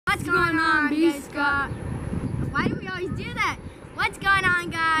going on, Scott? Why do we always do that? What's going on,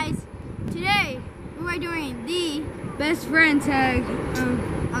 guys? Today we are doing the best friend tag.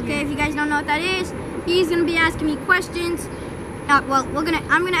 Okay, if you guys don't know what that is, he's gonna be asking me questions. I'm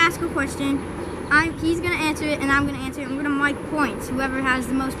gonna ask a question. He's gonna answer it, and I'm gonna answer it. I'm gonna mark points. Whoever has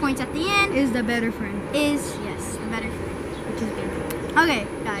the most points at the end Is the better friend. is the better friend. Which is good. Okay,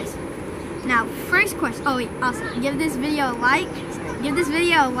 guys. Now, first question. Oh wait, also give this video a like. Give this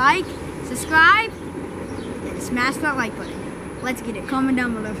video a like, subscribe, and smash that like button. Let's get it. Comment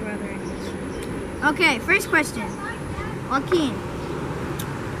down below for other ideas. Okay, first question. Joaquin,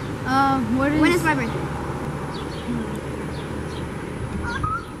 when is my birthday?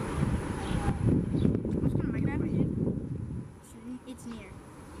 It's near.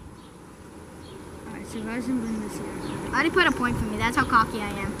 Alright, so guys, I'm doing this here. I already put a point for me. That's how cocky I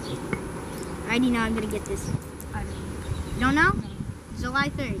am. I already know I'm gonna get this. I don't know. You don't know? No. July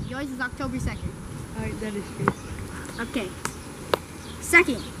 3rd. Yours is October 2nd. Alright, that is true. Okay.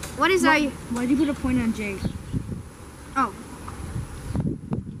 Second. What is Why'd you put a point on Jake? Oh.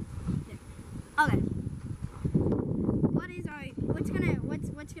 Okay.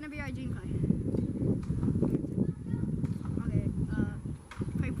 What's gonna be our dream car? Okay.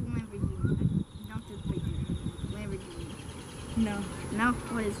 Purple Lamborghini. Don't do purple Lamborghini. No. No.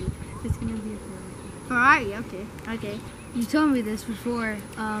 What is it? It's gonna be a Ferrari. Okay. Okay. You told me this before.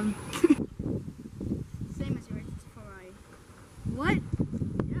 Same as yours. It's a Ferrari. What?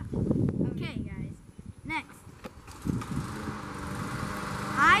 Yeah. Okay, guys. Next.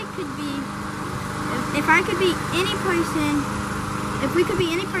 If I could be any person, if we could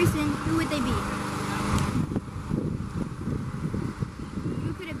be any person, who would they be?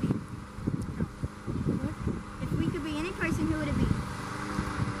 Who could it be? No. What? If we could be any person, who would it be?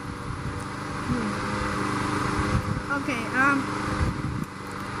 Okay,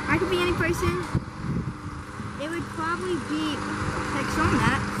 I could be any person. It would probably be, like, show me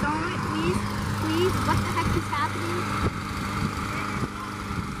that. Show me, please. Please. What the heck is happening?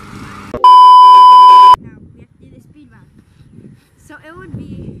 Now, we have to do the speed round. So it would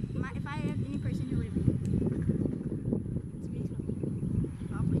be, if I had any person, who would it be?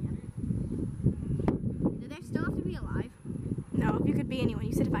 Probably, yeah. Do they still have to be alive? No, if you could be anyone.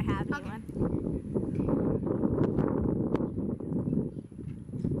 You said if I have anyone.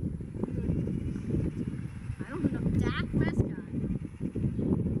 I don't know. Dak Prescott.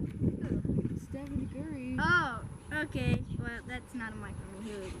 Stephen Curry. Oh, okay. Well, that's not a mic for me.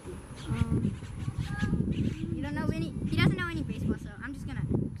 Who would it be? You don't know any. He doesn't know any baseball, so I'm just gonna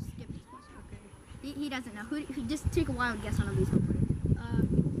skip this question. Okay. He doesn't know. Who? Just take a wild guess on a baseball player.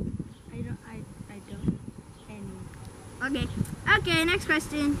 I don't. Any. Okay. Okay. Next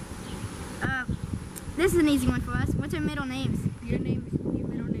question. This is an easy one for us. What's our middle names? Your middle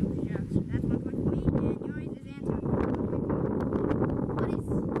name is Jackson. That's 1 point for me, and yours is Anton. What is?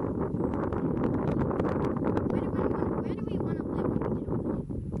 Where do we want to live when we get older?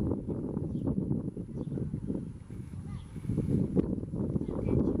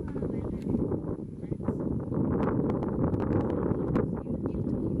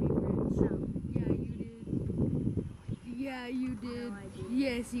 Yeah, you did. No, I did.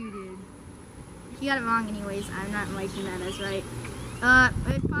 Yes, you did. You got it wrong anyways. I'm not liking that as right.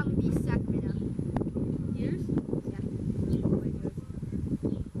 It would probably be Sacramento. Yours? Yeah.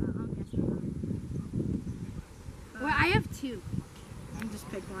 I'll guess it wrong. Well, I have two. I'll just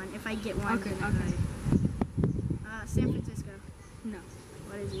pick one. If I get one, Okay, then I'm okay. right. San Francisco. No.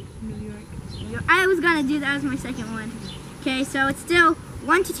 What is it? New York. I was gonna do that as my second one. Okay, so it's still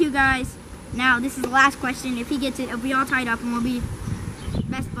 1-2, guys. Now this is the last question. If he gets it, it'll be all tied up, and we'll be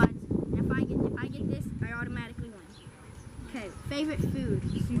best buds. And if I get this, I automatically win. Okay, favorite food?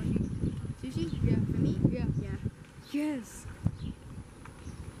 Sushi. Sushi? Yeah. For me? Yeah. Yeah. Yes.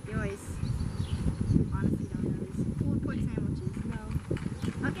 Yours. Honestly, don't know this. Pulled pork sandwiches. No.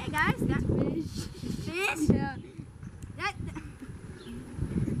 Okay, guys. That Fish. fish. Yeah.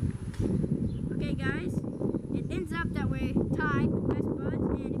 Okay, guys. It ends up that we're tied for best buds,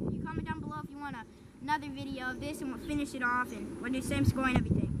 and if you comment down below if you want another video of this, and we'll finish it off, and we'll do the same score and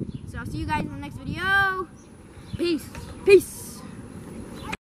everything. So I'll see you guys in the next video. Peace. Peace.